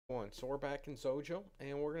So we're back in Xojo,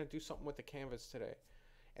 and we're going to do something with the canvas today.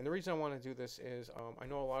 And the reason I want to do this is I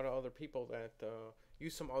know a lot of other people that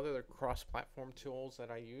use some other cross-platform tools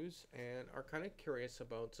that I use and are kind of curious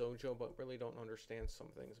about Xojo, but really don't understand some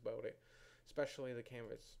things about it, especially the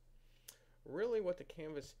canvas. Really, what the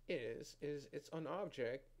canvas is it's an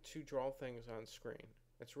object to draw things on screen.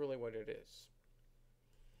 That's really what it is.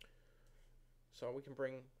 So we can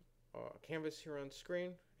bring canvas here on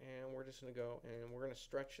screen, and we're just going to go and we're going to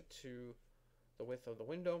stretch it to the width of the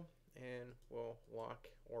window, and we'll lock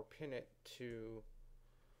or pin it to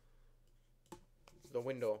the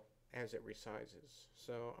window as it resizes.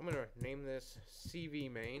 So I'm going to name this CV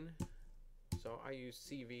main. So I use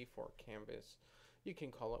CV for canvas. You can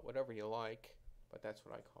call it whatever you like, but that's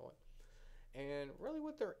what I call it. And really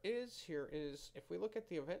what there is here is, if we look at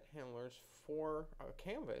the event handlers for a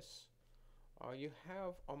canvas, you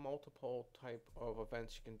have a multiple type of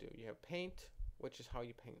events you can do. You have paint, which is how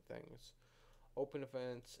you paint things, open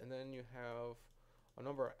events, and then you have a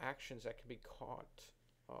number of actions that can be caught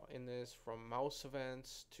in this, from mouse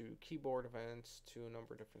events to keyboard events to a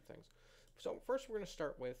number of different things. So first we're going to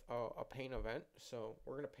start with a paint event. So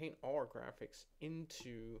we're going to paint all our graphics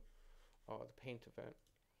into the paint event.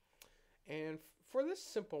 And for this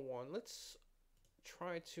simple one, let's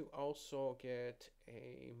try to also get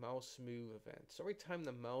a mouse move event. So every time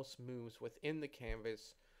the mouse moves within the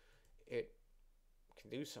canvas, it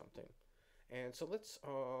can do something. And so let's,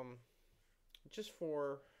 just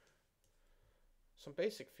for some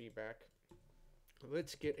basic feedback,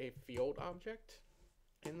 let's get a field object,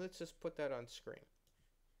 and let's just put that on screen.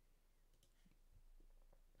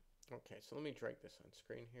 Okay, so let me drag this on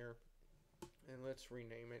screen here, and let's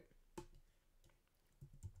rename it.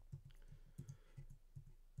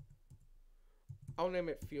 I'll name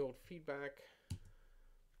it field feedback,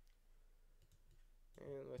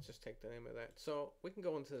 and let's just take the name of that. So we can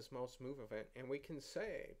go into this mouse move event, and we can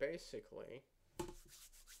say basically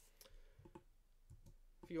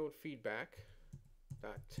field feedback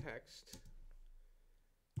dot text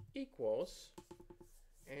equals,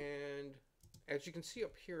 and as you can see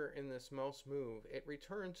up here in this mouse move, it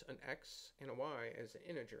returns an X and a Y as an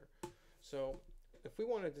integer. So if we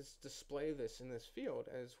want to display this in this field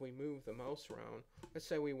as we move the mouse around, let's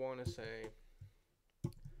say we want to say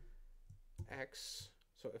X.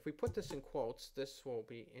 So if we put this in quotes, this will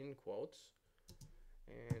be in quotes.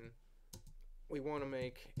 And we want to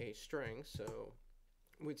make a string, so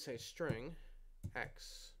we'd say string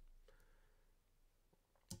X.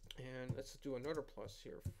 And let's do another plus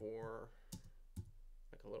here for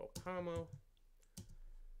like a little comma,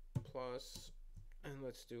 plus, and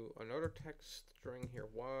let's do another text string here,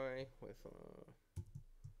 Y, with a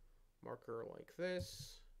marker like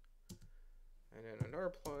this, and then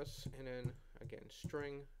another plus, and then again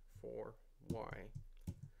string for Y.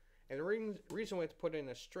 And the reason we have to put in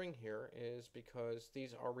a string here is because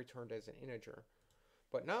these are returned as an integer.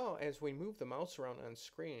 But now as we move the mouse around on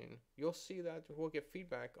screen, you'll see that we'll get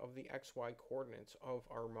feedback of the XY coordinates of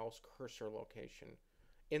our mouse cursor location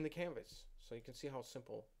in the canvas. So you can see how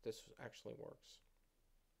simple this actually works.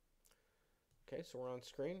 Okay, so we're on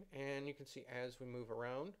screen, and you can see as we move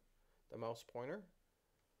around the mouse pointer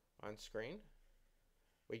on screen,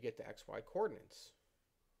 we get the XY coordinates.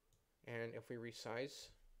 And if we resize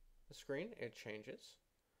the screen, it changes.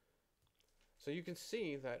 So you can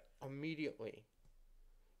see that immediately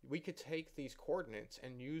we could take these coordinates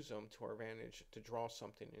and use them to our advantage to draw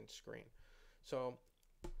something in screen. So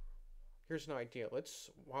here's an idea.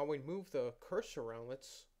 While we move the cursor around,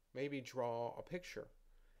 let's maybe draw a picture,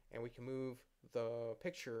 and we can move the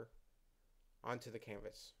picture onto the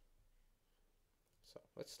canvas. So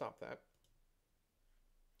let's stop that,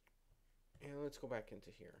 and let's go back into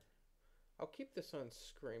here. I'll keep this on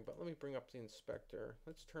screen, but let me bring up the inspector.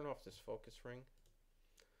 Let's turn off this focus ring.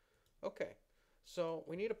 Okay, so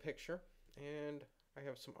we need a picture, and I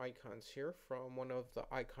have some icons here from one of the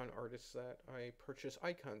icon artists that I purchase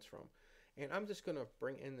icons from. And I'm just going to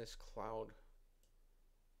bring in this cloud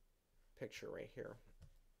picture right here.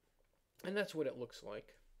 And that's what it looks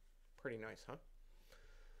like. Pretty nice, huh?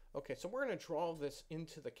 Okay, so we're going to draw this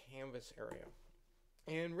into the canvas area.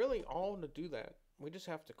 And really all to do that, we just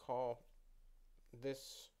have to call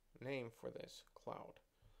this name for this cloud.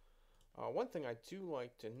 One thing I do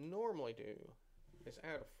like to normally do is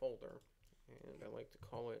add a folder, and I like to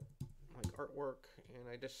call it like artwork, and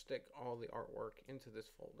I just stick all the artwork into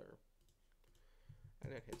this folder,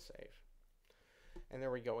 and then hit save. And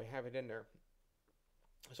there we go, we have it in there.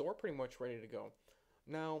 So we're pretty much ready to go.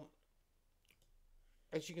 Now,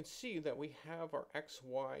 as you can see that we have our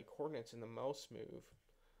XY coordinates in the mouse move.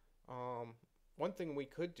 One thing we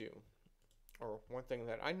could do, or one thing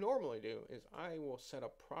that I normally do, is I will set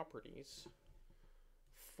up properties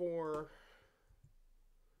for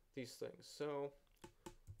these things. So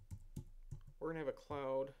we're going to have a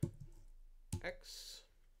cloud X,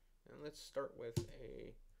 and let's start with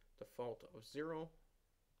a default of 0.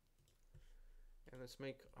 And let's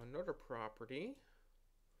make another property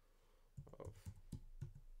of,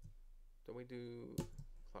 then we do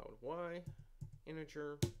cloud Y,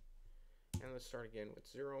 integer, and let's start again with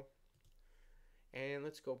 0. And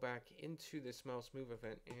let's go back into this mouse move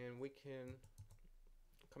event, and we can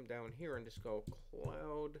come down here and just go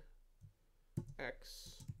cloud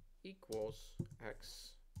X equals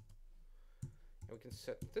X. And we can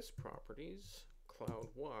set this properties cloud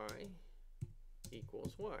Y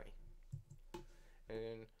equals Y.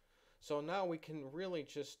 And so now we can really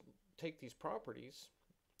just take these properties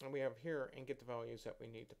and we have here and get the values that we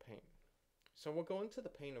need to paint. So we'll go into the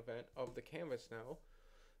paint event of the canvas now,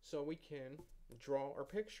 so we can draw our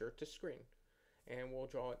picture to screen, and we'll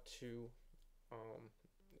draw it to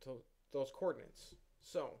those coordinates.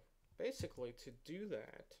 So basically, to do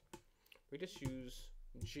that, we just use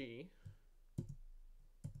G,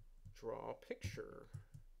 draw picture.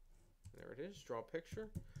 There it is, draw picture.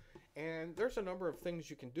 And there's a number of things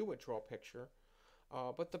you can do with draw picture,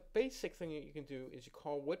 but the basic thing that you can do is you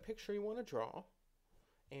call what picture you want to draw.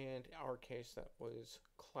 And in our case, that was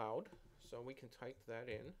cloud. So we can type that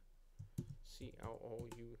in,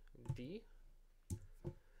 C-L-O-U-D.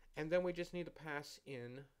 And then we just need to pass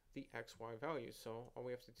in the XY values. So all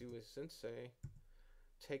we have to do is then say,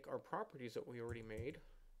 take our properties that we already made,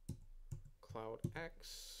 cloud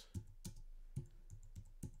X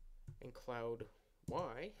and cloud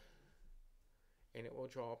Y, and it will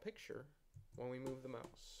draw a picture when we move the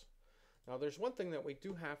mouse. Now there's one thing that we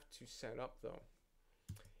do have to set up though,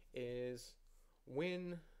 is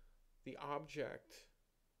when the object,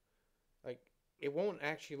 like, it won't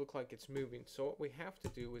actually look like it's moving. So what we have to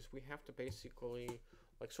do is we have to basically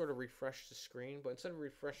like sort of refresh the screen, but instead of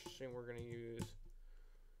refresh the screen, we're going to use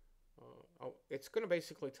it's going to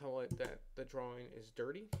basically tell it that the drawing is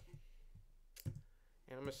dirty,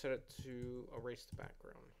 and I'm going to set it to erase the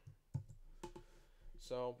background.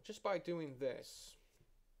 So just by doing this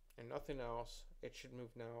and nothing else, it should move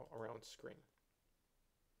now around screen.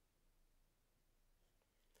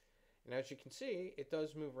 And as you can see, it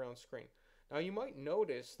does move around screen. Now you might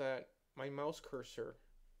notice that my mouse cursor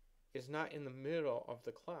is not in the middle of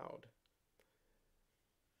the cloud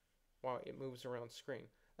while it moves around screen.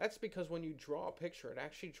 That's because when you draw a picture, it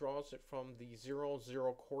actually draws it from the 0,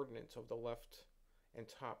 0 coordinates of the left and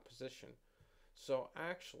top position. So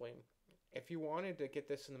actually, if you wanted to get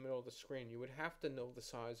this in the middle of the screen, you would have to know the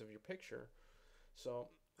size of your picture. So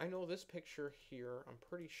I know this picture here, I'm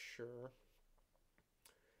pretty sure,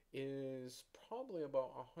 is probably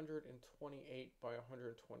about 128 by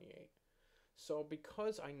 128. So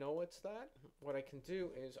because I know it's that, what I can do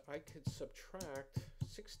is I could subtract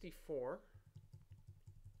 64,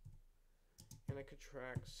 and I could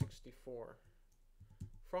subtract 64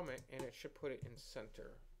 from it, and it should put it in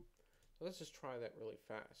center. So let's just try that really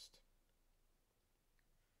fast.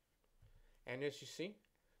 And as you see,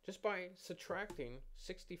 just by subtracting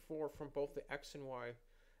 64 from both the X and Y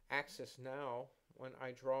axis, now when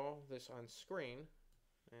I draw this on screen,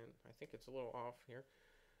 and I think it's a little off here,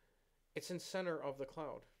 it's in center of the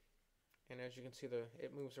cloud. And as you can see,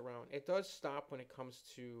 it moves around. It does stop when it comes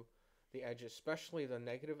to the edges, especially the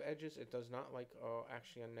negative edges. It does not like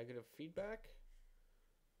actually a negative feedback.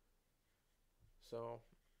 So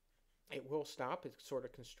it will stop. It sort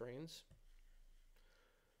of constrains.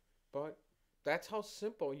 But that's how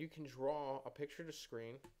simple you can draw a picture to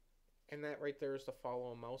screen. And that right there is to follow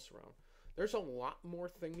a mouse around. There's a lot more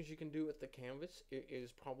things you can do with the canvas. It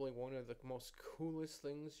is probably one of the most coolest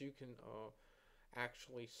things you can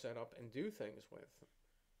actually set up and do things with.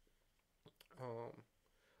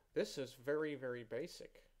 This is very, very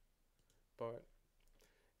basic. But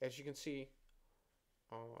as you can see,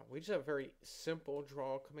 we just have a very simple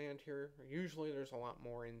draw command here. Usually there's a lot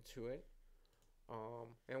more into it.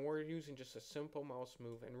 And we're using just a simple mouse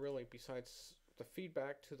move, and really besides the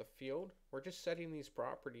feedback to the field, we're just setting these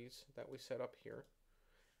properties that we set up here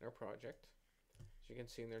in our project. As you can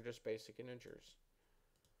see, they're just basic integers.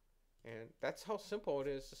 And that's how simple it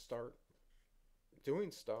is to start doing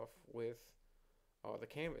stuff with the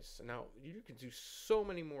canvas. Now, you can do so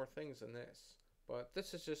many more things than this, but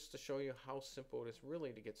this is just to show you how simple it is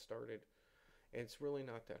really to get started. It's really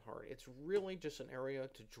not that hard. It's really just an area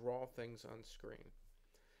to draw things on screen.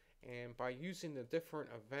 And by using the different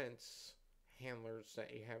events handlers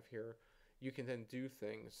that you have here, you can then do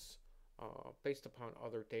things based upon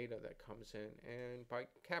other data that comes in. And by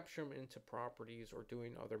capturing them into properties or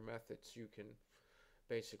doing other methods, you can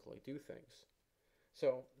basically do things.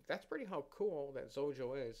 So that's pretty how cool that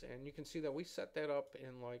Xojo is. And you can see that we set that up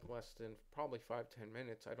in like less than probably 5-10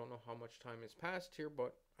 minutes. I don't know how much time has passed here,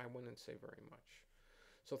 but I wouldn't say very much.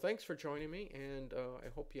 So thanks for joining me, and I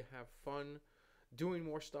hope you have fun doing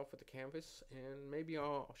more stuff with the canvas, and maybe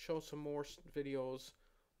I'll show some more videos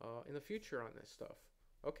in the future on this stuff.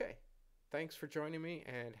 Okay, thanks for joining me,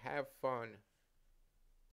 and have fun.